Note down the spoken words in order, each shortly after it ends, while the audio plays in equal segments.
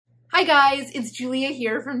Hi guys, it's Julia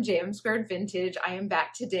here from JM Squared Vintage. I am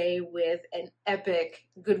back today with an epic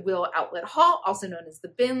Goodwill outlet haul, also known as the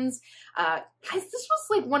bins. Guys, this was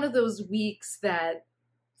like one of those weeks that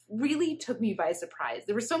really took me by surprise.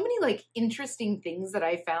 There were so many like interesting things that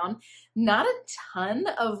I found. Not a ton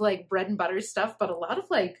of like bread and butter stuff, but a lot of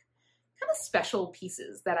like kind of special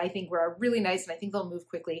pieces that I think were really nice and I think they'll move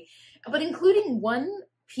quickly. But including one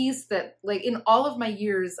piece that like in all of my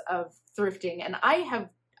years of thrifting, and I have,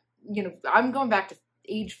 you know, I'm going back to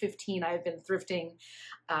age 15. I've been thrifting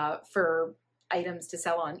for items to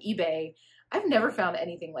sell on eBay. I've never found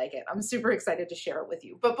anything like it. I'm super excited to share it with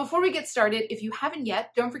you. But before we get started, if you haven't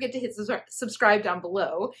yet, don't forget to hit subscribe down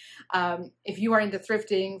below. If you are into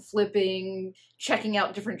thrifting, flipping, checking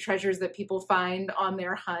out different treasures that people find on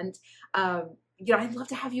their hunt, you know, I'd love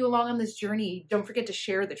to have you along on this journey. Don't forget to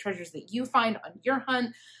share the treasures that you find on your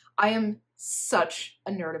hunt. I am such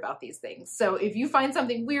a nerd about these things. So if you find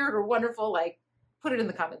something weird or wonderful, like put it in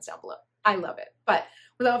the comments down below. I love it. But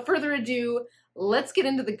without further ado, let's get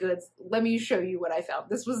into the goods. Let me show you what I found.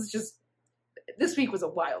 This week was a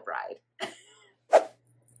wild ride.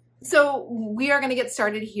 So we are going to get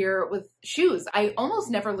started here with shoes. I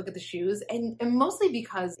almost never look at the shoes, and mostly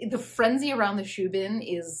because the frenzy around the shoe bin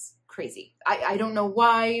is crazy. I don't know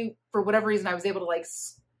why. For whatever reason, I was able to like,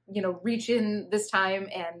 you know, reach in this time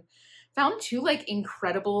and found two like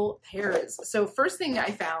incredible pairs. So first thing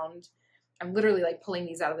I found, I'm literally like pulling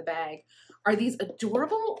these out of the bag, are these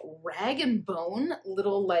adorable rag and bone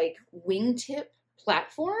little like wingtip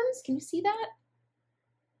platforms. Can you see that?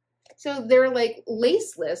 So they're like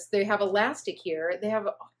laceless. They have elastic here. They have,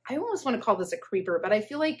 I almost want to call this a creeper, but I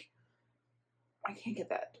feel like, I can't get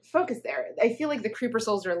that focus there. I feel like the creeper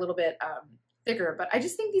soles are a little bit thicker, but I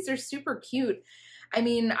just think these are super cute. I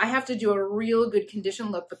mean, I have to do a real good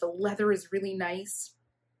condition look, but the leather is really nice.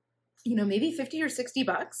 You know, maybe 50 or 60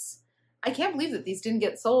 bucks. I can't believe that these didn't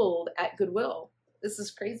get sold at Goodwill. This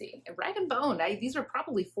is crazy. And rag and bone, these were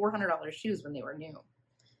probably $400 shoes when they were new.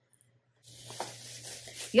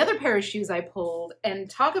 The other pair of shoes I pulled, and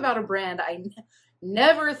talk about a brand I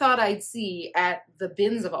never thought I'd see at the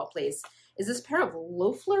bins of all places, is this pair of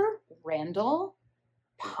Loeffler Randall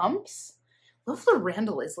pumps. Loeffler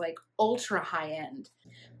Randall is like ultra high end,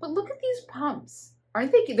 but look at these pumps.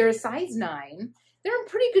 Aren't they? They're a size 9. They're in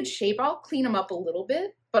pretty good shape. I'll clean them up a little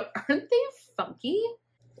bit, but aren't they funky?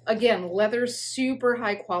 Again, leather, super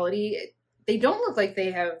high quality. They don't look like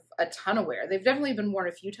they have a ton of wear. They've definitely been worn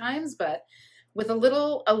a few times, but with a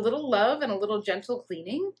little love and a little gentle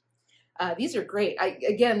cleaning, these are great.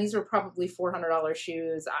 Again, these were probably $400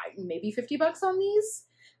 shoes. Maybe 50 bucks on these.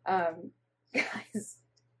 Guys.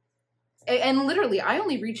 And literally, I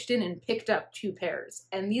only reached in and picked up 2 pairs,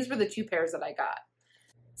 and these were the 2 pairs that I got.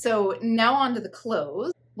 So now on to the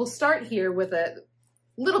clothes. We'll start here with a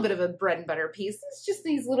little bit of a bread and butter piece. It's just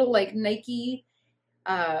these little like Nike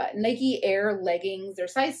Air leggings. They're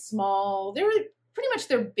size small. They're pretty much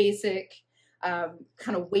their basic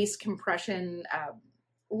kind of waist compression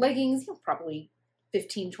leggings. You know, probably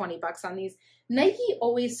 15, 20 bucks on these. Nike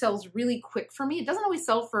always sells really quick for me. It doesn't always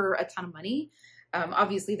sell for a ton of money.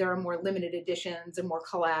 Obviously, there are more limited editions and more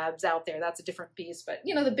collabs out there. That's a different piece. But,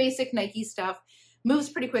 you know, the basic Nike stuff moves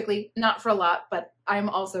pretty quickly. Not for a lot, but I'm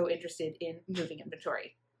also interested in moving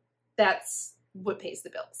inventory. That's what pays the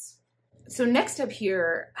bills. So next up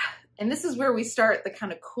here, and this is where we start the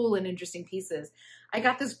kind of cool and interesting pieces. I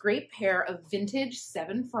got this great pair of vintage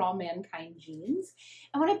 7 for All Mankind jeans.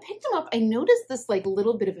 And when I picked them up, I noticed this like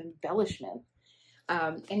little bit of embellishment.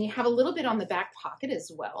 And you have a little bit on the back pocket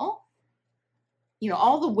as well. You know,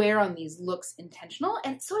 all the wear on these looks intentional.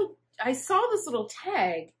 And so I saw this little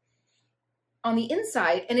tag on the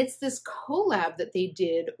inside, and it's this collab that they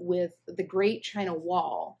did with the Great China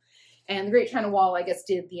Wall. And the Great China Wall, I guess,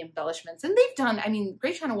 did the embellishments. And they've done, I mean,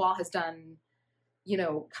 Great China Wall has done, you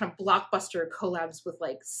know, kind of blockbuster collabs with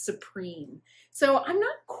like Supreme. So I'm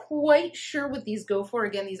not quite sure what these go for.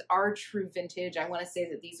 Again, these are true vintage. I want to say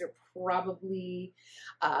that these are probably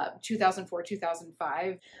 2004,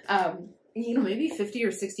 2005. You know, maybe 50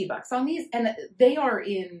 or 60 bucks on these. And they are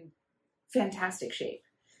in fantastic shape.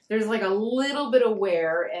 There's like a little bit of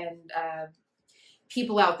wear, and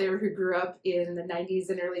people out there who grew up in the 90s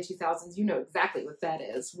and early 2000s, you know exactly what that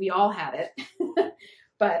is. We all had it.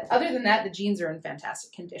 But other than that, the jeans are in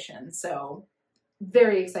fantastic condition. So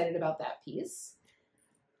very excited about that piece.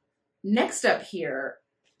 Next up here,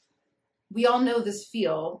 we all know this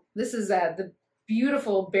feel. This is the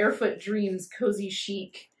beautiful Barefoot Dreams Cozy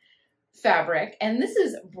Chic fabric. And this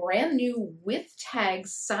is brand new with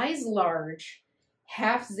tags, size large,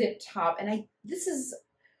 half zip top. And this is,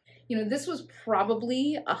 you know, this was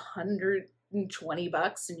probably $100 20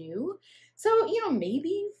 bucks new. So, you know,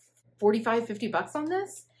 maybe 45, 50 bucks on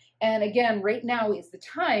this. And again, right now is the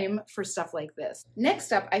time for stuff like this.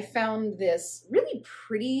 Next up, I found this really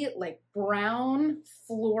pretty, like brown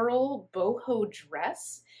floral boho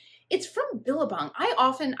dress. It's from Billabong.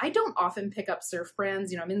 I don't often pick up surf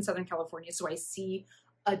brands. You know, I'm in Southern California, so I see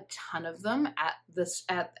a ton of them at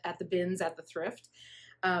the bins at the thrift.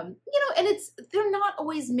 You know, and they're not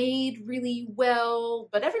always made really well,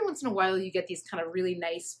 but every once in a while you get these kind of really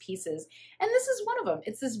nice pieces. And this is one of them.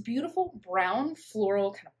 It's this beautiful brown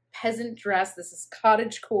floral kind of peasant dress. This is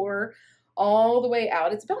cottage core all the way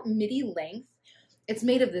out. It's about midi length. It's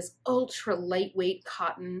made of this ultra lightweight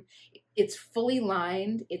cotton. It's fully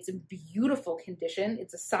lined. It's in beautiful condition.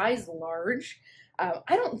 It's a size large.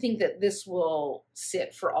 I don't think that this will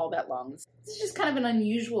sit for all that long. This is just kind of an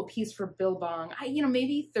unusual piece for Billabong. You know,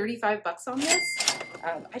 maybe 35 bucks on this.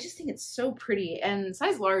 I just think it's so pretty, and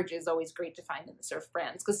size large is always great to find in the surf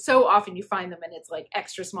brands because so often you find them and it's like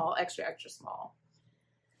extra small, extra, extra small.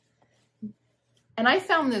 And I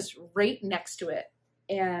found this right next to it,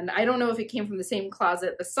 and I don't know if it came from the same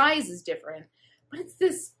closet. The size is different, but it's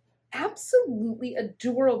this absolutely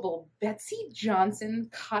adorable Betsy Johnson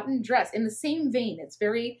cotton dress in the same vein. It's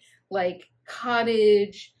very like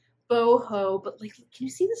cottage, boho, but like, can you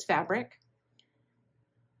see this fabric?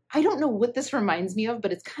 I don't know what this reminds me of,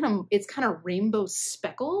 but it's kind of rainbow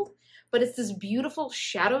speckled, but it's this beautiful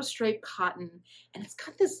shadow stripe cotton. And it's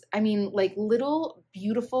got this, I mean, like little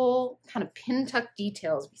beautiful kind of pin tuck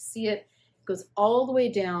details. We see it goes all the way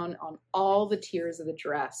down on all the tiers of the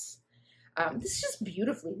dress. This is just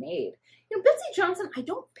beautifully made. You know, Betsy Johnson, I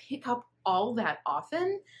don't pick up all that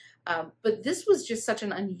often, but this was just such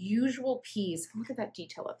an unusual piece. Look at that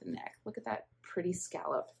detail at the neck. Look at that pretty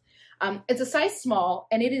scallop. It's a size small,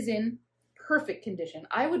 and it is in perfect condition.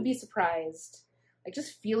 I would be surprised, like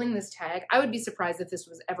just feeling this tag, I would be surprised if this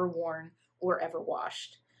was ever worn or ever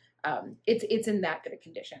washed. It's in that good a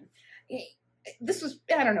condition. This was,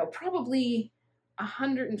 I don't know, probably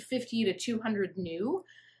 150 to 200 new.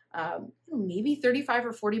 Maybe 35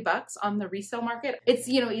 or 40 bucks on the resale market. It's,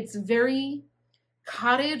 you know, it's very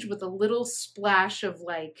cottage with a little splash of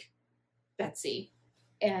like Betsy,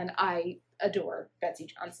 and I adore Betsy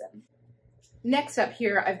Johnson. Next up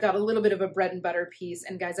here, I've got a little bit of a bread and butter piece,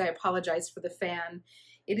 and guys, I apologize for the fan.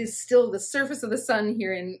 It is still the surface of the sun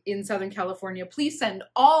here in Southern California. Please send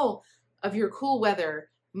all of your cool weather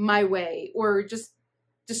my way, or just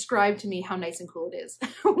describe to me how nice and cool it is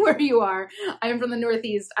where you are. I am from the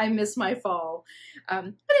Northeast. I miss my fall.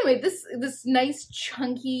 Anyway, this nice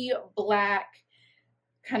chunky black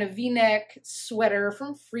kind of V-neck sweater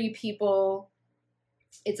from Free People.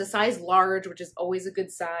 It's a size large, which is always a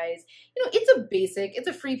good size. You know, it's a basic. It's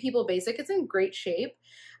a Free People basic. It's in great shape.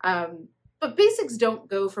 But basics don't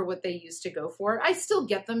go for what they used to go for. I still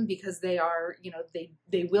get them because they are, you know,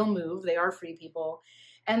 they will move. They are Free People.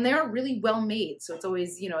 And they're really well made, so it's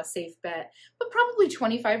always, you know, a safe bet. But probably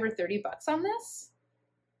 25 or 30 bucks on this.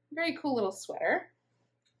 Very cool little sweater.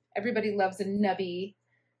 Everybody loves a nubby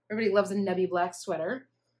black sweater.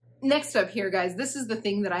 Next up here, guys, this is the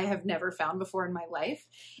thing that I have never found before in my life.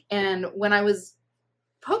 And when I was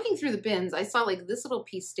poking through the bins, I saw like this little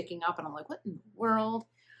piece sticking up, and I'm like, what in the world?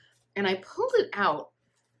 And I pulled it out,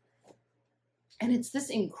 and it's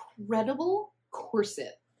this incredible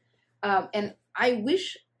corset. And I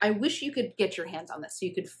wish you could get your hands on this so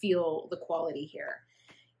you could feel the quality here.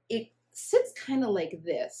 It sits kind of like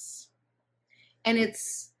this, and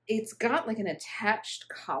it's got like an attached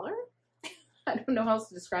collar. I don't know how else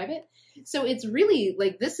to describe it. So it's really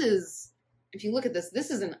like, this is, if you look at this,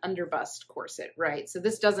 this is an underbust corset, right? So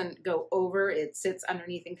this doesn't go over, it sits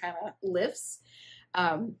underneath and kind of lifts.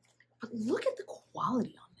 But look at the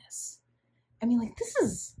quality on this. I mean, like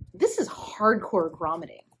this is hardcore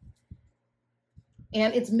grommeting.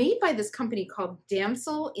 And it's made by this company called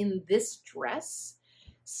Damsel in This Dress.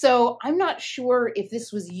 So I'm not sure if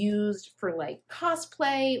this was used for like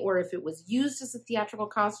cosplay or if it was used as a theatrical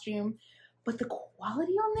costume, but the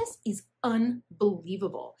quality on this is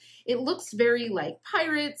unbelievable. It looks very like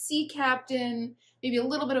pirate, sea captain, maybe a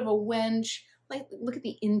little bit of a wench. Like, look at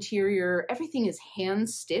the interior. Everything is hand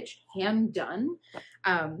stitched, hand done.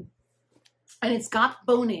 And it's got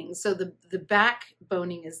boning. So the back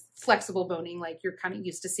boning is flexible boning, like you're kind of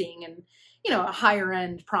used to seeing in, you know, a higher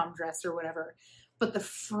end prom dress or whatever. But the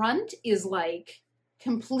front is like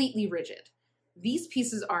completely rigid. These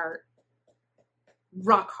pieces are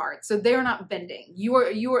rock hard. So they're not bending.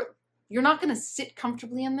 You're not going to sit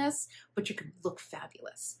comfortably in this, but you can look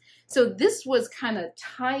fabulous. So this was kind of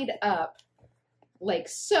tied up like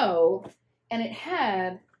so, and it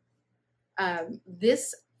had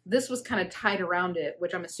this this was kind of tied around it,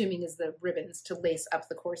 which I'm assuming is the ribbons to lace up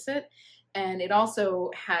the corset. And it also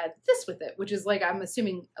had this with it, which is like, I'm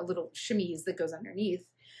assuming a little chemise that goes underneath.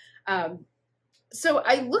 So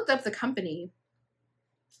I looked up the company,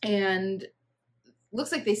 and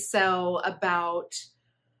looks like they sell about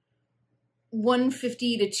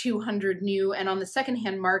 150 to 200 new, and on the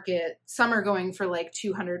secondhand market, some are going for like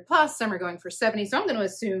 200 plus, some are going for 70. So I'm going to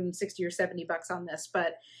assume 60 or 70 bucks on this,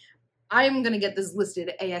 but I'm going to get this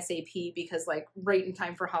listed ASAP because like right in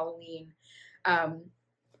time for Halloween.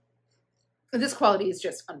 This quality is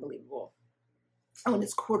just unbelievable. Oh, and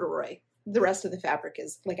it's corduroy. The rest of the fabric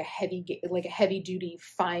is like a heavy duty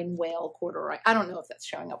fine wale corduroy. I don't know if that's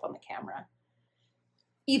showing up on the camera.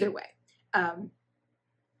 Either way.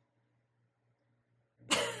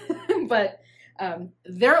 But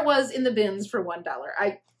there it was in the bins for $1.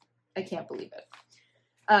 I can't believe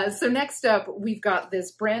it. So next up, we've got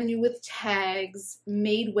this brand new with tags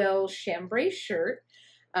Madewell chambray shirt.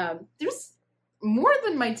 There's more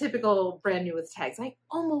than my typical brand new with tags. I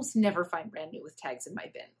almost never find brand new with tags in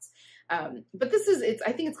my bins. But this is,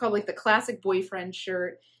 I think it's called like the classic boyfriend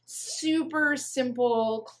shirt. Super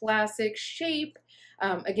simple, classic shape.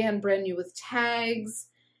 Again, brand new with tags.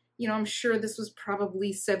 You know, I'm sure this was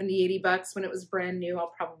probably 70, 80 bucks when it was brand new.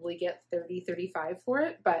 I'll probably get 30, 35 for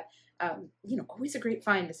it. But, you know, always a great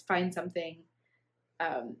find to find something,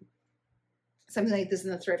 something like this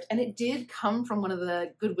in the thrift. And it did come from one of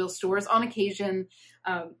the Goodwill stores on occasion.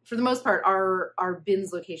 For the most part, our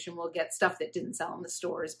bins location will get stuff that didn't sell in the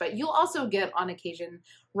stores, but you'll also get on occasion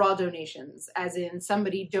raw donations, as in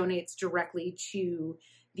somebody donates directly to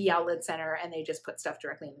the outlet center and they just put stuff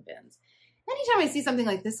directly in the bins. Anytime I see something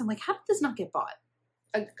like this, I'm like, how did this not get bought?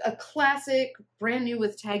 A classic, brand new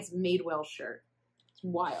with tags Madewell shirt. It's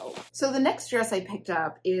wild. So the next dress I picked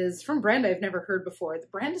up is from a brand I've never heard before. The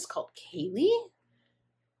brand is called Kaylee.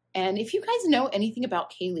 And if you guys know anything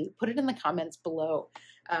about Kaylee, put it in the comments below.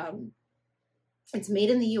 It's made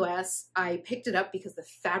in the US. I picked it up because the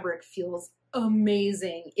fabric feels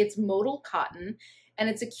amazing. It's modal cotton, and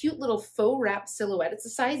it's a cute little faux wrap silhouette. It's a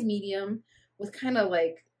size medium with kind of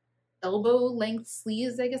like elbow length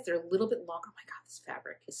sleeves. I guess they're a little bit longer. Oh my God, this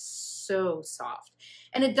fabric is so soft.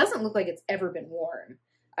 And it doesn't look like it's ever been worn.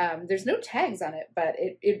 There's no tags on it, but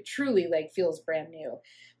it truly like feels brand new.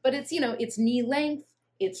 But it's, you know, it's knee length,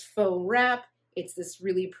 it's faux wrap, it's this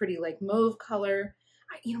really pretty like mauve color.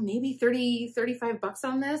 You know, maybe 30, 35 bucks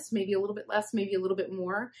on this, maybe a little bit less, maybe a little bit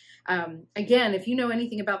more. Again, if you know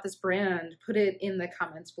anything about this brand, put it in the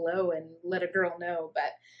comments below and let a girl know.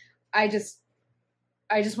 But I just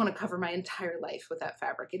want to cover my entire life with that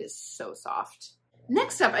fabric. It is so soft.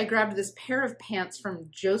 Next up, I grabbed this pair of pants from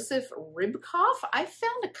Joseph Ribkoff. I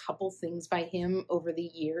found a couple things by him over the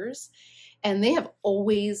years, and they have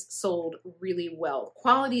always sold really well.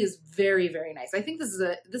 Quality is very, very nice. I think this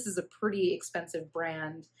is a pretty expensive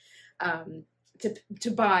brand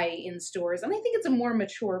to buy in stores, and I think it's a more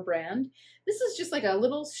mature brand. This is just like a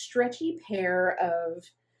little stretchy pair of,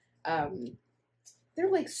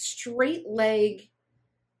 they're like straight leg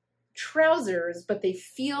trousers, but they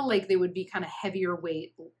feel like they would be kind of heavier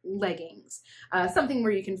weight leggings. Something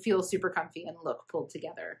where you can feel super comfy and look pulled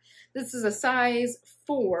together. This is a size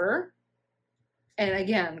 4. And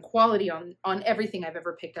again, quality on everything I've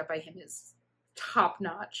ever picked up by him is top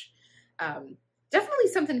notch. Definitely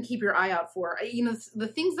something to keep your eye out for. You know, the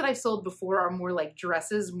things that I've sold before are more like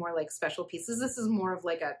dresses, more like special pieces. This is more of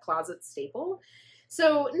like a closet staple.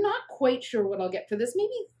 So not quite sure what I'll get for this.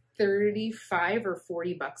 Maybe 35 or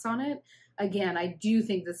 40 bucks on it. Again, I do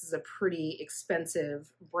think this is a pretty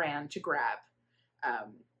expensive brand to grab,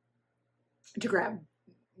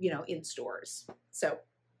 you know, in stores. So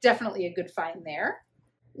definitely a good find there.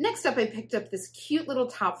 Next up, I picked up this cute little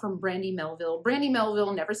top from Brandy Melville. Brandy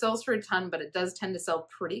Melville never sells for a ton, but it does tend to sell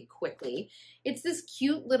pretty quickly. It's this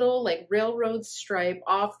cute little like railroad stripe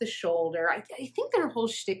off the shoulder. I think their whole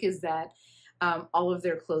shtick is that all of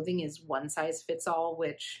their clothing is one size fits all,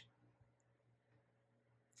 which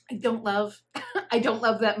I don't love. I don't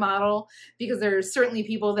love that model because there are certainly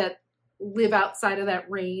people that live outside of that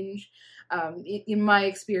range. In my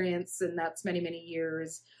experience, and that's many, many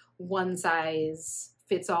years, one size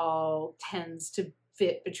fits all tends to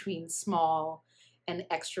fit between small and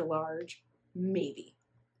extra large, maybe.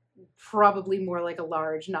 Probably more like a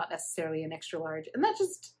large, not necessarily an extra large. And that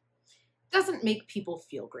just doesn't make people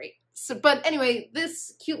feel great. So, but anyway,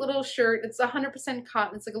 this cute little shirt, it's 100%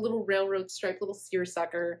 cotton. It's like a little railroad stripe, little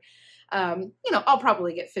seersucker. You know, I'll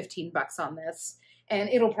probably get 15 bucks on this, and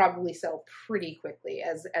it'll probably sell pretty quickly,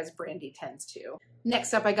 as Brandy tends to.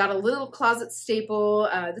 Next up, I got a little closet staple.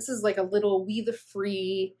 This is like a little We the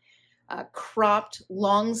Free cropped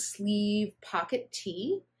long sleeve pocket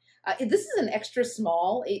tee. This is an extra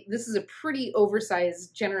small. This is a pretty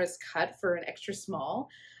oversized, generous cut for an extra small.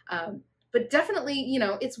 But definitely, you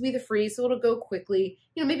know, it's weather free, so it'll go quickly.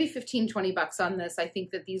 You know, maybe 15, 20 bucks on this. I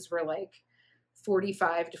think that these were like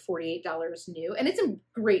 $45 to $48 new, and it's in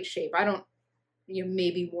great shape. I don't, you know,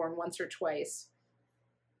 maybe worn once or twice.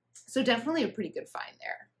 So definitely a pretty good find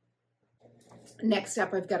there. Next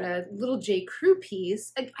up, I've got a little J. Crew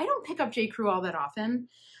piece. I don't pick up J. Crew all that often,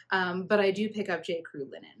 but I do pick up J. Crew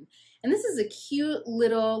linen. And this is a cute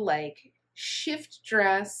little like shift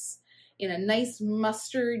dress in a nice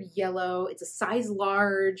mustard yellow. It's a size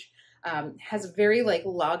large, has a very like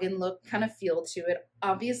login look kind of feel to it.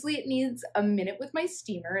 Obviously it needs a minute with my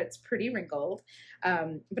steamer. It's pretty wrinkled,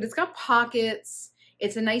 but it's got pockets.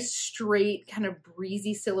 It's a nice straight kind of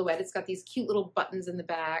breezy silhouette. It's got these cute little buttons in the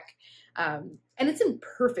back. And it's in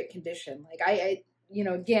perfect condition. Like I you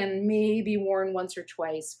know, again, maybe worn once or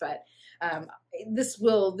twice, but this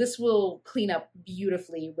will clean up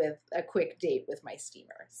beautifully with a quick date with my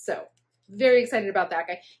steamer. So very excited about that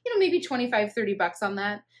guy. You know, maybe 25, 30 bucks on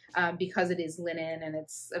that because it is linen and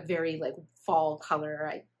it's a very like fall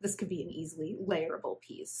color. This could be an easily layerable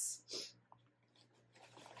piece.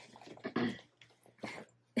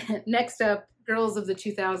 Next up, girls of the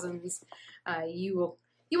 2000s, you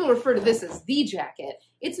will refer to this as the jacket.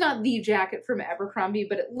 It's not the jacket from Abercrombie,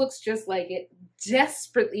 but it looks just like it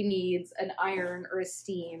desperately needs an iron or a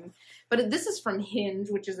steam. But this is from Hinge,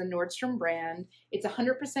 which is a Nordstrom brand. It's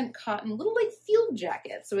 100% cotton, little like field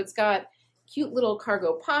jacket. So it's got cute little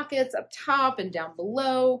cargo pockets up top and down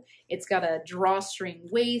below. It's got a drawstring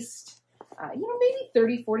waist. You know, maybe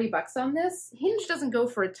 30, 40 bucks on this. Hinge doesn't go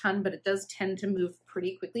for a ton, but it does tend to move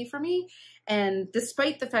pretty quickly for me. And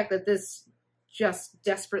despite the fact that this just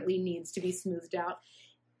desperately needs to be smoothed out,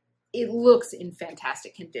 it looks in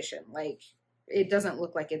fantastic condition. Like, it doesn't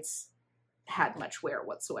look like it's had much wear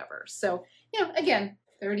whatsoever. So, you know, again,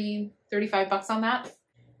 30, 35 bucks on that.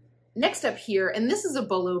 Next up here, and this is a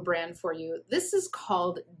Bolo brand for you. This is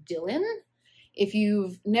called Dylan. If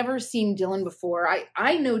you've never seen Dylan before,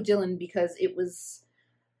 I know Dylan because it was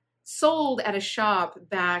sold at a shop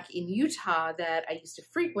back in Utah that I used to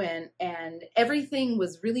frequent, and everything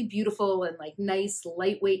was really beautiful and like nice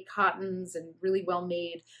lightweight cottons and really well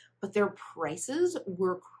made, but their prices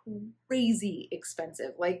were crazy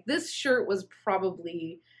expensive. Like this shirt was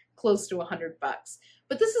probably close to 100 bucks,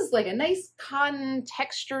 but this is like a nice cotton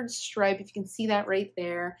textured stripe, if you can see that right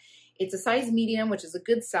there. It's a size medium, which is a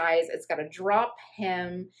good size. It's got a drop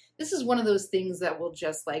hem. This is one of those things that will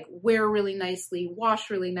just like wear really nicely, wash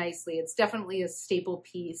really nicely. It's definitely a staple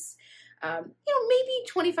piece. You know, maybe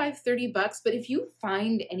 25, 30 bucks, but if you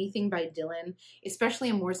find anything by Dylan, especially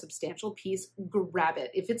a more substantial piece, grab it.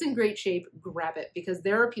 If it's in great shape, grab it, because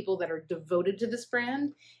there are people that are devoted to this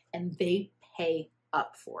brand and they pay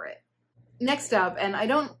up for it. Next up, and I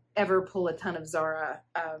don't ever pull a ton of Zara,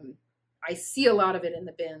 I see a lot of it in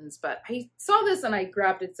the bins, but I saw this and I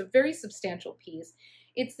grabbed it. It's a very substantial piece.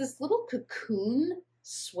 It's this little cocoon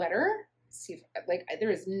sweater. Let's see, like,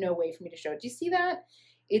 there is no way for me to show it. Do you see that?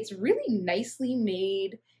 It's really nicely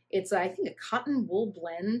made. It's, I think, a cotton wool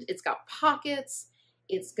blend. It's got pockets.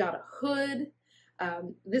 It's got a hood.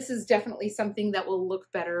 This is definitely something that will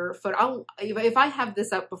look better. But if I have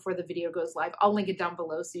this up before the video goes live, I'll link it down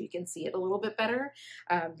below so you can see it a little bit better,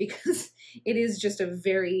 because it is just a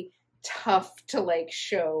very tough to like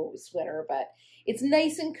show sweater, but it's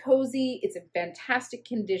nice and cozy. It's in fantastic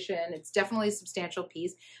condition. It's definitely a substantial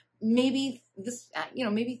piece. Maybe this, you know,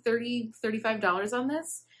 maybe $30, $35 on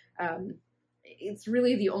this. It's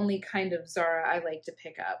really the only kind of Zara I like to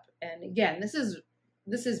pick up. And again, this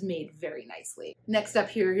is made very nicely. Next up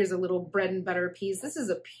here's a little bread and butter piece. This is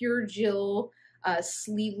a Pure Jill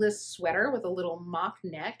sleeveless sweater with a little mock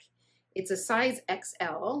neck. It's a size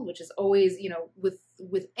XL, which is always, you know,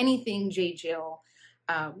 with anything J. Jill,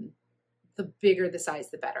 the bigger the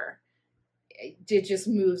size, the better. It just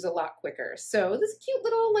moves a lot quicker. So this cute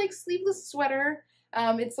little like sleeveless sweater,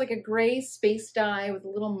 it's like a gray space dye with a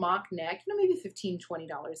little mock neck, you know, maybe $15, $20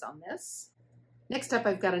 on this. Next up,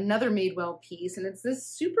 I've got another Madewell piece, and it's this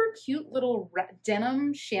super cute little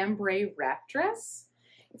denim chambray wrap dress.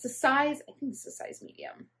 It's a size, I think this is a size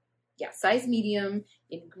medium. Yeah, size medium,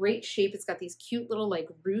 in great shape. It's got these cute little like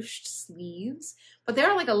ruched sleeves, but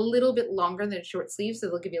they're like a little bit longer than short sleeves, so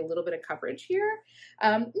they'll give you a little bit of coverage here. You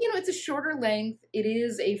know, it's a shorter length. It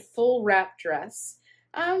is a full wrap dress,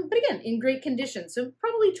 but again, in great condition. So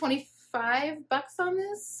probably 25 bucks on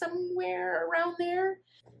this, somewhere around there.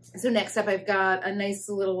 So next up, I've got a nice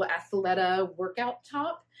little Athleta workout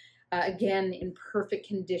top. Again, in perfect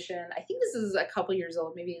condition. I think this is a couple years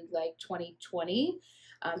old, maybe like 2020.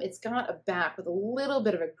 It's got a back with a little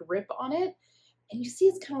bit of a grip on it. And you see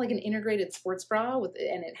it's kind of like an integrated sports bra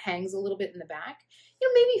and it hangs a little bit in the back. You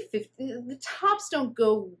know, maybe 50, the tops don't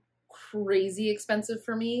go crazy expensive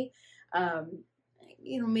for me.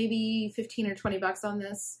 You know, maybe 15 or 20 bucks on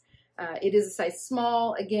this. It is a size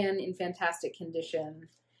small, again, in fantastic condition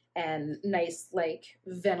and nice, like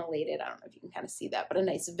ventilated, I don't know if you can kind of see that, but a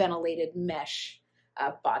nice ventilated mesh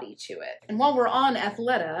body to it. And while we're on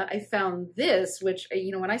Athleta, I found this, which,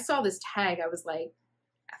 you know, when I saw this tag, I was like,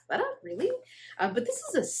 Athleta, really? But this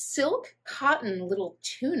is a silk cotton little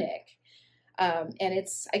tunic. And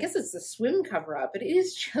it's, I guess it's a swim cover up, but it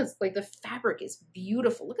is just like the fabric is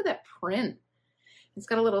beautiful. Look at that print. It's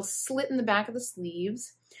got a little slit in the back of the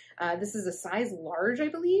sleeves. This is a size large, I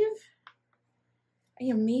believe.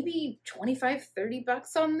 You know, maybe 25, 30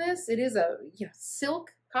 bucks on this. It is a, you know, silk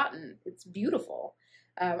cotton. It's beautiful.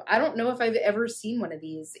 I don't know if I've ever seen one of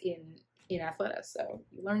these in Athleta, so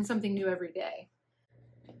you learn something new every day.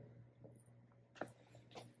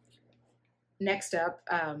 Next up,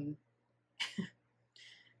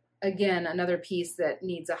 again, another piece that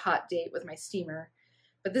needs a hot date with my steamer.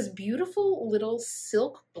 But this beautiful little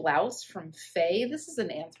silk blouse from Faye. This is an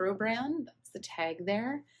Anthro brand. That's the tag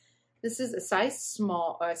there. This is a size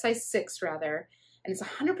small, size 6 rather, and it's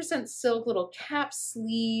 100% silk, little cap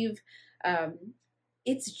sleeve.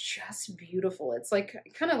 It's just beautiful. It's like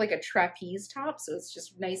kind of like a trapeze top, so it's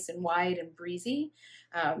just nice and wide and breezy.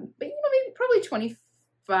 But you know, maybe probably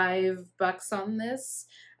 25 bucks on this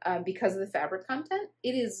because of the fabric content.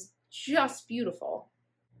 It is just beautiful.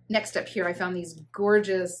 Next up here, I found these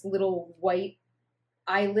gorgeous little white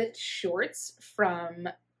eyelet shorts from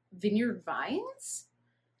Vineyard Vines.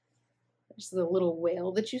 There's the little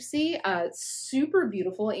whale that you see. Super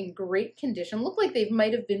beautiful, in great condition. Look like they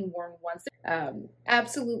might have been worn once.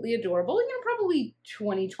 Absolutely adorable. You know, probably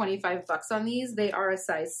 20, 25 bucks on these. They are a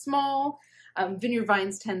size small. Vineyard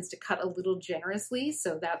Vines tends to cut a little generously,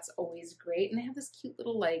 so that's always great. And they have this cute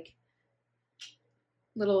little, like,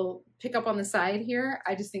 little pickup on the side here.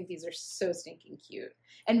 I just think these are so stinking cute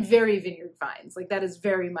and very Vineyard Vines. Like, that is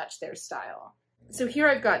very much their style. So here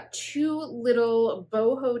I've got two little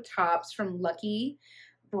boho tops from Lucky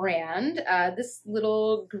brand. This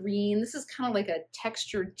little green, this is kind of like a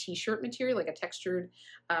textured t-shirt material, like a textured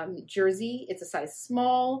jersey. It's a size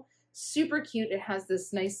small, super cute. It has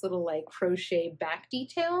this nice little like crochet back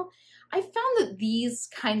detail. I found that these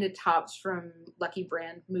kind of tops from Lucky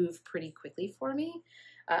brand move pretty quickly for me.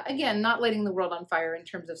 Again, not lighting the world on fire in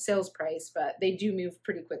terms of sales price, but they do move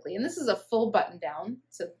pretty quickly. And this is a full button down,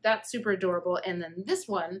 so that's super adorable. And then this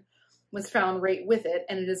one was found right with it,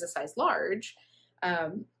 and it is a size large.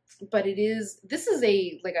 But this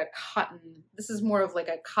is like a cotton, this is more of like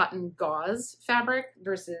a cotton gauze fabric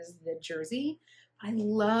versus the jersey. I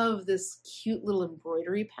love this cute little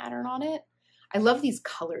embroidery pattern on it. I love these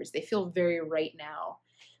colors. They feel very right now.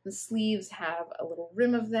 The sleeves have a little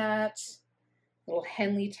rim of that, little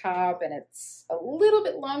Henley top, and it's a little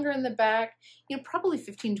bit longer in the back. You know, probably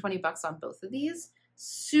 15, 20 bucks on both of these.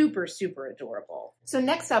 Super, super adorable. So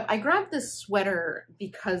next up, I grabbed this sweater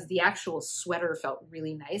because the actual sweater felt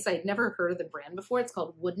really nice. I had never heard of the brand before. It's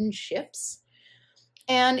called Wooden Ships.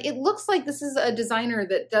 And it looks like this is a designer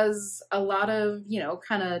that does a lot of, you know,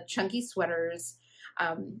 kind of chunky sweaters,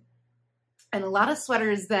 and a lot of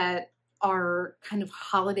sweaters that are kind of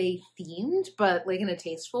holiday themed, but like in a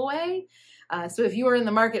tasteful way. So if you are in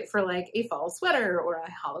the market for like a fall sweater or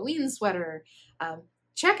a Halloween sweater,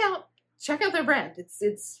 check out their brand.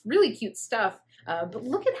 It's really cute stuff. But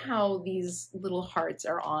look at how these little hearts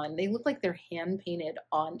are on. They look like they're hand painted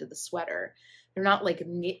onto the sweater. They're not like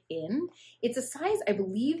knit in. It's a size, I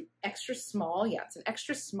believe, extra small. Yeah, it's an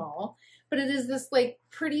extra small, but it is this like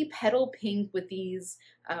pretty petal pink with these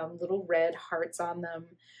little red hearts on them.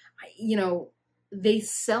 You know, they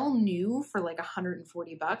sell new for like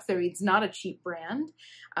 140 bucks. It's not a cheap brand.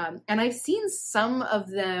 And I've seen some of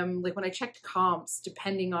them, like when I checked comps,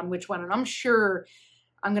 depending on which one, and I'm sure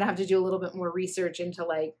I'm going to have to do a little bit more research into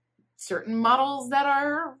like certain models that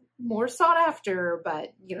are more sought after,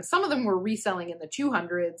 but you know, some of them were reselling in the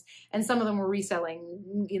 200s and some of them were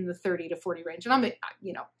reselling in the 30 to 40 range. And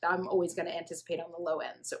I'm always going to anticipate on the low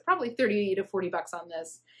end. So probably 30 to 40 bucks on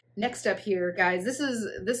this. Next up here, guys, this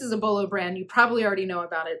is a Bolo brand. You probably already know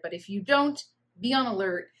about it, but if you don't, be on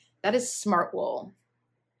alert. That is Smartwool.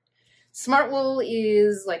 Smartwool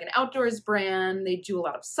is like an outdoors brand. They do a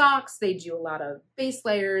lot of socks. They do a lot of base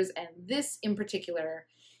layers. And this in particular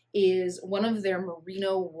is one of their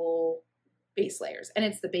merino wool base layers, and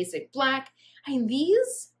it's the basic black. I mean,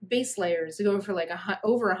 these base layers go for like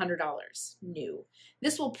over $100 new.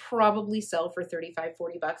 This will probably sell for 35,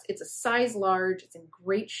 40 bucks. It's a size large, it's in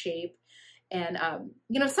great shape. And,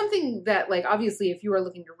 you know, something that, like, obviously if you are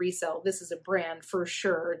looking to resell, this is a brand for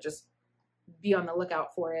sure. Just be on the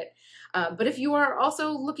lookout for it. But if you are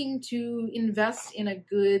also looking to invest in a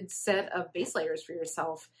good set of base layers for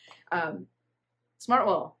yourself,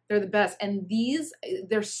 Smartwool, they're the best. And these,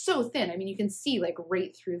 they're so thin. I mean, you can see like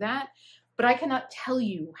right through that, but I cannot tell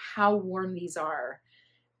you how warm these are,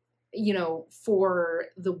 you know, for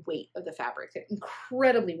the weight of the fabric. They're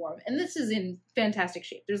incredibly warm. And this is in fantastic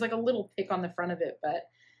shape. There's like a little pick on the front of it, but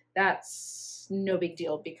that's no big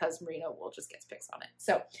deal because merino wool just gets picks on it.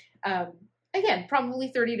 So, again, probably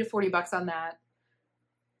 30 to 40 bucks on that.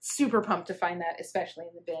 Super pumped to find that, especially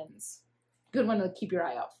in the bins. Good one to keep your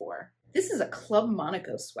eye out for. This is a Club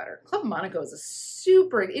Monaco sweater. Club Monaco is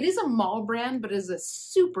it is a mall brand, but it is a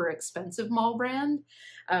super expensive mall brand.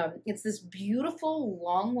 It's this beautiful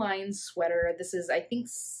long line sweater. This is, I think,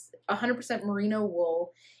 100% merino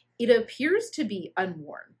wool. It appears to be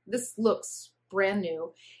unworn. This looks brand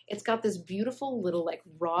new. It's got this beautiful little like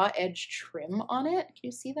raw edge trim on it. Can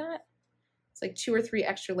you see that? It's like 2 or 3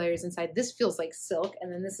 extra layers inside. This feels like silk,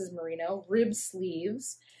 and then this is merino. Rib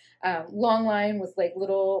sleeves. Long line with like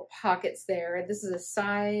little pockets there. This is a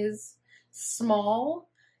size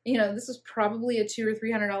small. You know, this is probably a $200 or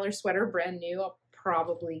 $300 sweater, brand new. I'll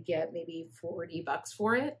probably get maybe 40 bucks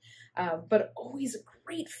for it. But always a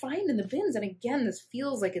great find in the bins. And again, this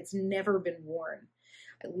feels like it's never been worn.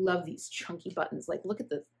 I love these chunky buttons. Like, look at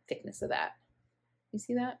the thickness of that. You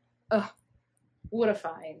see that? Oh, what a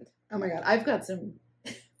find. Oh my God. I've got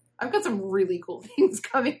some really cool things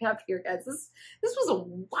coming up here, guys. This was a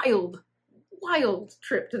wild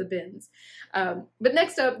trip to the bins. But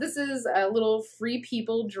next up, this is a little Free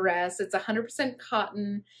People dress. It's 100%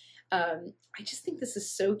 cotton. I just think this is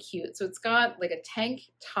so cute. So it's got like a tank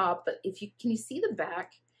top, but can you see the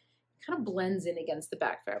back? It kind of blends in against the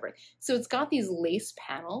back fabric. So it's got these lace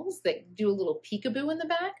panels that do a little peekaboo in the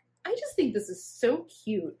back. I just think this is so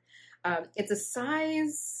cute. It's a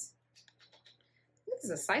size... This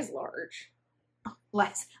is a size large. Oh,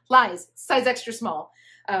 lies. Size extra small.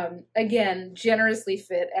 Again, generously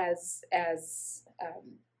fit as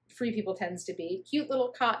Free People tends to be. Cute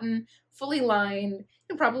little cotton, fully lined,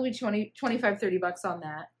 and probably 20, 25, 30 bucks on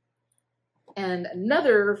that. And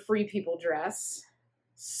another Free People dress,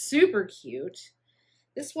 super cute.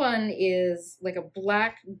 This one is like a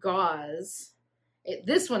black gauze.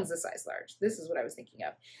 This one's a size large. This is what I was thinking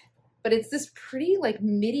of. But it's this pretty like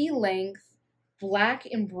midi length, black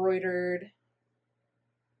embroidered,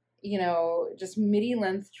 you know, just midi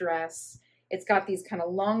length dress. It's got these kind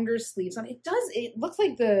of longer sleeves on. It looks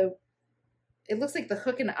like the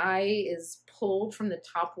hook and eye is pulled from the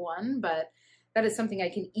top one, but that is something I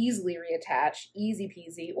can easily reattach, easy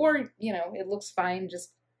peasy, or, you know, it looks fine,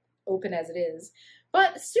 just open as it is.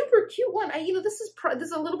 But super cute one. You know, this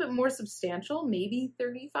is a little bit more substantial, maybe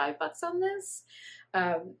 35 bucks on this.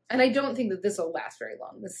 And I don't think that this will last very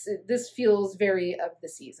long. This feels very of the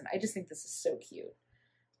season. I just think this is so cute.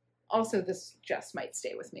 Also, this just might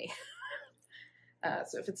stay with me.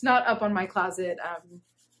 So if it's not up on my closet,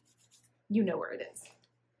 you know where it is.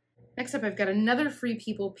 Next up, I've got another Free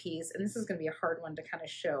People piece, and this is going to be a hard one to kind of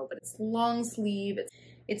show, but it's long sleeve.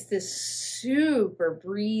 It's this super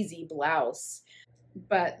breezy blouse.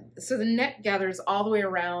 But so the neck gathers all the way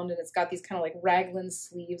around, and it's got these kind of like raglan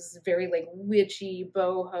sleeves, very like witchy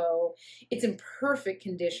boho. It's in perfect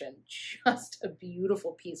condition, just a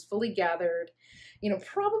beautiful piece, fully gathered. You know,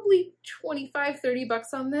 probably 25, 30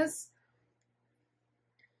 bucks on this.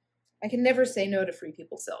 I can never say no to Free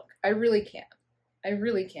People silk. I really can't. I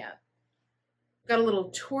really can't. Got a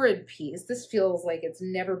little torrid piece. This feels like it's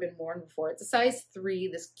never been worn before. It's a size 3,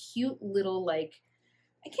 this cute little like,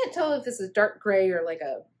 I can't tell if this is dark gray or like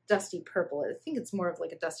a dusty purple. I think it's more of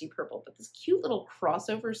like a dusty purple, but this cute little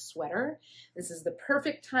crossover sweater. This is the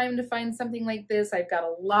perfect time to find something like this. I've got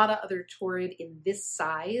a lot of other torrid in this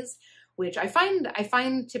size, which I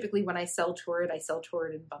find typically when I sell torrid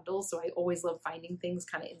in bundles. So I always love finding things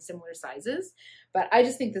kind of in similar sizes, but I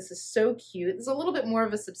just think this is so cute. It's a little bit more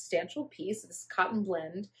of a substantial piece. This cotton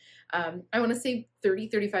blend. I want to say 30,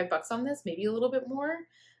 35 bucks on this, maybe a little bit more.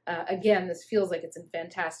 Again, this feels like it's in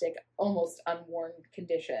fantastic, almost unworn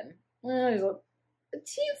condition. There's a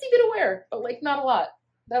teensy bit of wear, but like not a lot.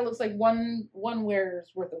 That looks like one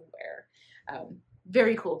wear's worth of wear.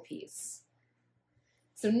 Very cool piece.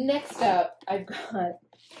 So next up, I've got,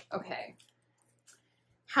 okay,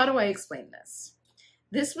 how do I explain this?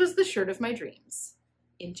 This was the shirt of my dreams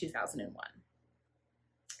in 2001.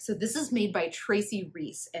 So this is made by Tracy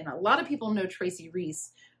Reese, and a lot of people know Tracy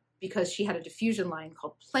Reese because she had a diffusion line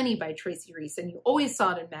called Plenty by Tracy Reese, and you always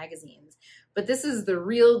saw it in magazines. But this is the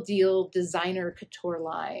real deal designer couture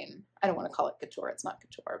line. I don't want to call it couture, it's not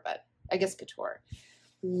couture, but I guess couture.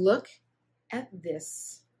 Look at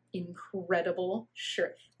this incredible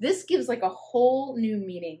shirt. This gives like a whole new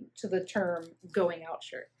meaning to the term going out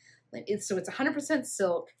shirt. So it's 100%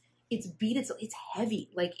 silk, it's beaded, so it's heavy.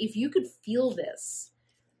 Like if you could feel this,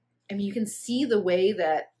 I mean, you can see the way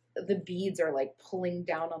that the beads are like pulling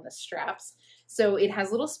down on the straps. So it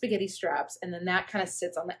has little spaghetti straps, and then that kind of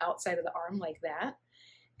sits on the outside of the arm like that.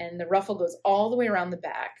 And the ruffle goes all the way around the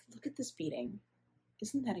back. Look at this beading.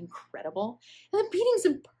 Isn't that incredible? And the beading's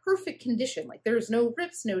in perfect condition. Like there's no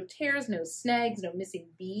rips, no tears, no snags, no missing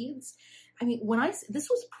beads. I mean, this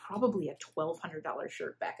was probably a $1,200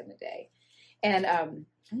 shirt back in the day. And I'm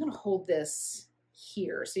gonna hold this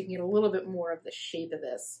here so you can get a little bit more of the shape of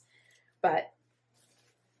this. But,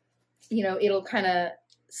 you know, it'll kind of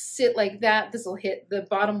sit like that. This will hit, the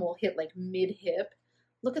bottom will hit like mid-hip.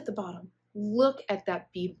 Look at the bottom. Look at that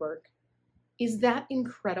beadwork. Is that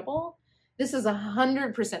incredible? This is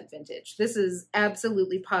 100% vintage. This is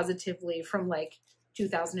absolutely positively from like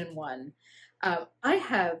 2001. I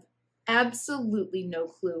have absolutely no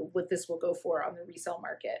clue what this will go for on the resale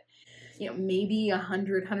market. You know, maybe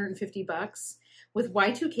 100, 150 bucks. With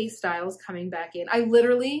Y2K styles coming back in, I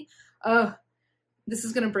literally, this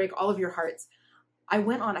is going to break all of your hearts. I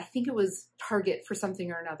went on, I think it was Target for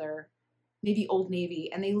something or another, maybe Old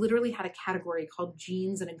Navy, and they literally had a category called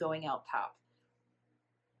jeans and a going out top.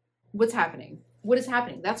 What's happening? What is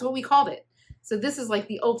happening? That's what we called it. So this is like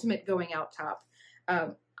the ultimate going out top.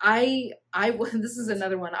 This is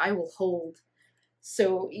another one I will hold.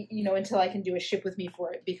 So, you know, until I can do a ship with me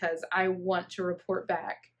for it, because I want to report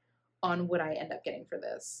back on what I end up getting for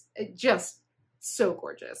this. It just so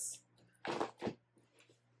gorgeous.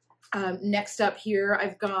 Next up here,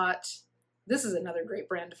 I've got, this is another great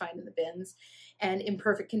brand to find in the bins and in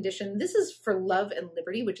perfect condition. This is For Love and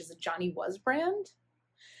Liberty, which is a Johnny Was brand.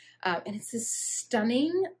 And it's this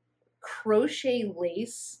stunning crochet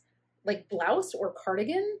lace, like blouse or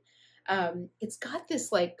cardigan. It's got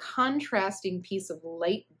this like contrasting piece of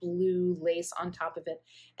light blue lace on top of it.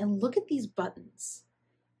 And look at these buttons.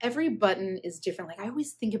 Every button is different. Like I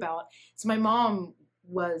always think about, so my mom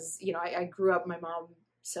was, you know, I grew up, my mom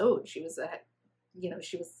sewed. She was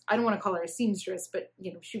I don't want to call her a seamstress, but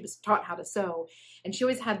you know, she was taught how to sew. And she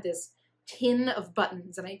always had this tin of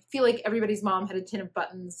buttons, and I feel like everybody's mom had a tin of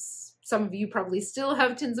buttons. Some of you probably still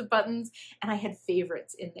have tins of buttons, and I had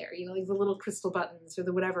favorites in there, you know, like the little crystal buttons or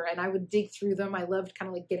the whatever, and I would dig through them. I loved kind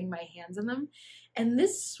of like getting my hands in them. And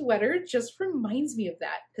this sweater just reminds me of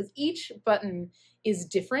that, because each button is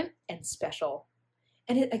different and special.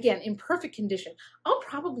 And it, again, in perfect condition. I'll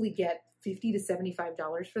probably get $50 to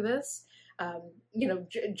 $75 for this. You know,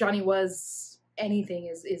 Johnny Was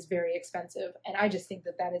anything is very expensive, and I just think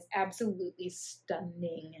that that is absolutely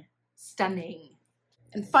stunning. Stunning.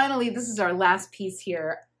 And finally, this is our last piece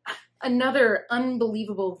here. Another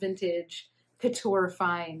unbelievable vintage couture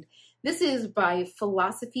find. This is by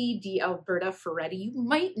Philosophy di Alberta Ferretti. You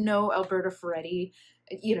might know Alberta Ferretti,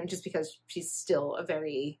 you know, just because she's still a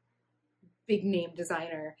very big name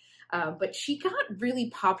designer. But she got really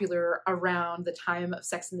popular around the time of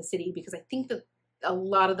Sex and the City, because I think that a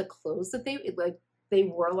lot of the clothes that they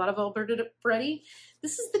wore a lot of Alberta Ferretti.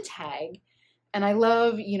 This is the tag. And I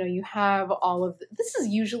love, you know, you have all of, this is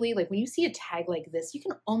usually like when you see a tag like this, you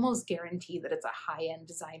can almost guarantee that it's a high-end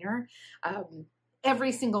designer.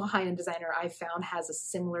 Every single high-end designer I've found has a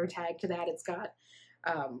similar tag to that. It's got,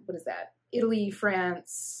 what is that? Italy,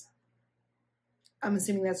 France, I'm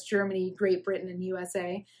assuming that's Germany, Great Britain, and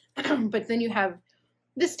USA. But then you have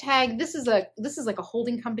this tag. This is like a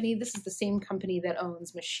holding company. This is the same company that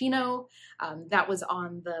owns Machino. That was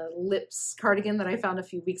on the Lips cardigan that I found a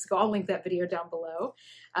few weeks ago. I'll link that video down below.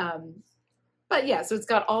 But yeah, so it's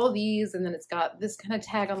got all of these, and then it's got this kind of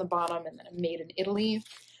tag on the bottom, and then made in Italy.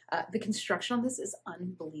 The construction on this is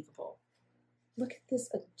unbelievable. Look at this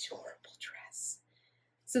adorable dress.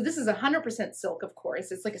 So this is 100% silk, of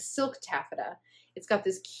course. It's like a silk taffeta. It's got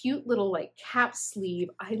this cute little like cap sleeve.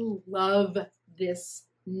 I love this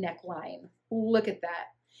neckline. Look at that.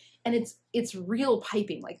 And it's real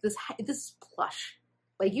piping. Like this is plush.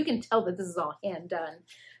 Like you can tell that this is all hand done.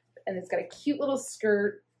 And it's got a cute little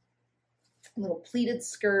skirt, a little pleated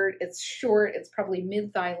skirt. It's short. It's probably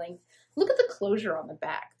mid-thigh length. Look at the closure on the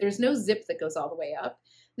back. There's no zip that goes all the way up.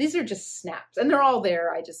 These are just snaps, and they're all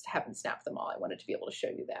there. I just haven't snapped them all. I wanted to be able to show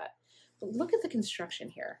you that. But look at the construction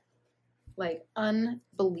here. Like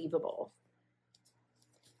unbelievable.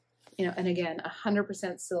 You know, and again,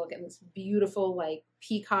 100% silk and this beautiful like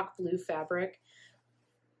peacock blue fabric.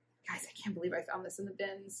 Guys, I can't believe I found this in the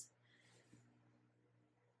bins.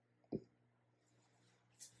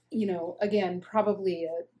 You know, again, probably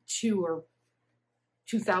a $2,000 or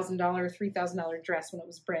 $3,000 dress when it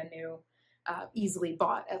was brand new, easily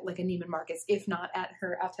bought at like a Neiman Marcus, if not at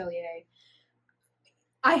her atelier.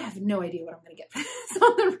 I have no idea what I'm going to get for this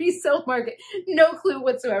on the resale market. No clue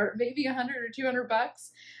whatsoever. Maybe 100 or 200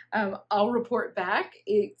 bucks. I'll report back.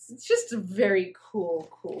 It's just a very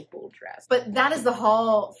cool dress. But that is the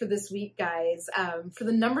haul for this week, guys. For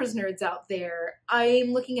the numbers nerds out there,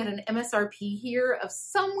 I'm looking at an MSRP here of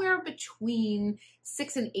somewhere between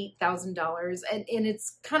 $6,000 and $8,000. And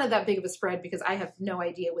it's kind of that big of a spread because I have no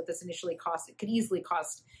idea what this initially cost. It could easily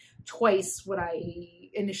cost twice what I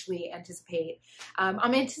initially anticipate.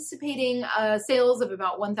 I'm anticipating sales of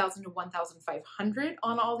about 1,000 to 1,500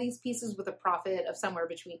 on all these pieces with a profit of somewhere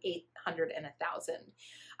between 800 and 1,000.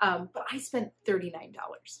 But I spent $39.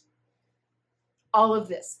 All of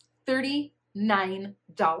this, $39.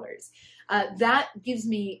 That gives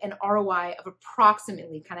me an ROI of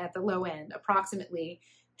approximately, kind of at the low end, approximately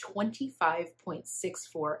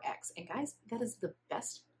 25.64x. And guys, that is the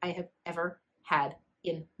best I have ever had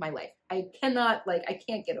in my life. I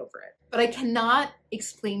can't get over it. But I cannot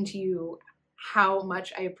explain to you how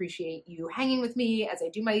much I appreciate you hanging with me as I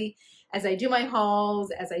do my hauls,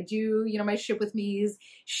 as I do, you know, my ship with me's,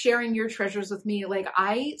 sharing your treasures with me. Like,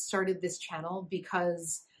 I started this channel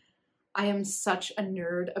because I am such a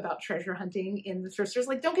nerd about treasure hunting in the thrift stores.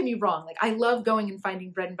 Like, don't get me wrong. Like, I love going and finding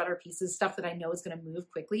bread and butter pieces, stuff that I know is going to move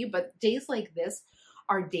quickly. But days like this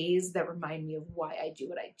are days that remind me of why I do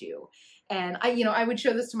what I do. And I would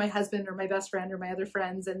show this to my husband or my best friend or my other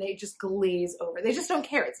friends, and they just glaze over. They just don't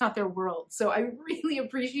care. It's not their world. So I really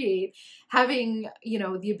appreciate having, you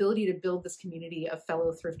know, the ability to build this community of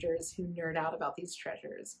fellow thrifters who nerd out about these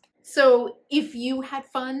treasures. So if you had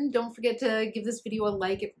fun, don't forget to give this video a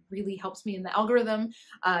like. It really helps me in the algorithm.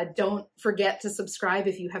 Don't forget to subscribe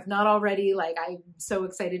if you have not already. Like, I'm so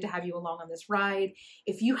excited to have you along on this ride.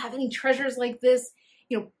 If you have any treasures like this,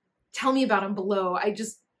 you know, tell me about them below.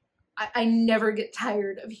 I never get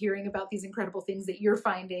tired of hearing about these incredible things that you're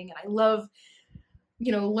finding. And I love,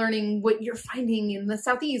 you know, learning what you're finding in the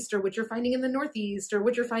Southeast, or what you're finding in the Northeast, or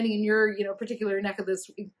what you're finding in your, you know, particular neck of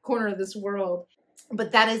this corner of this world.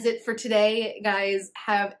 But that is it for today, guys.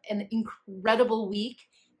 Have an incredible week.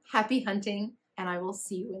 Happy hunting, and I will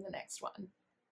see you in the next one.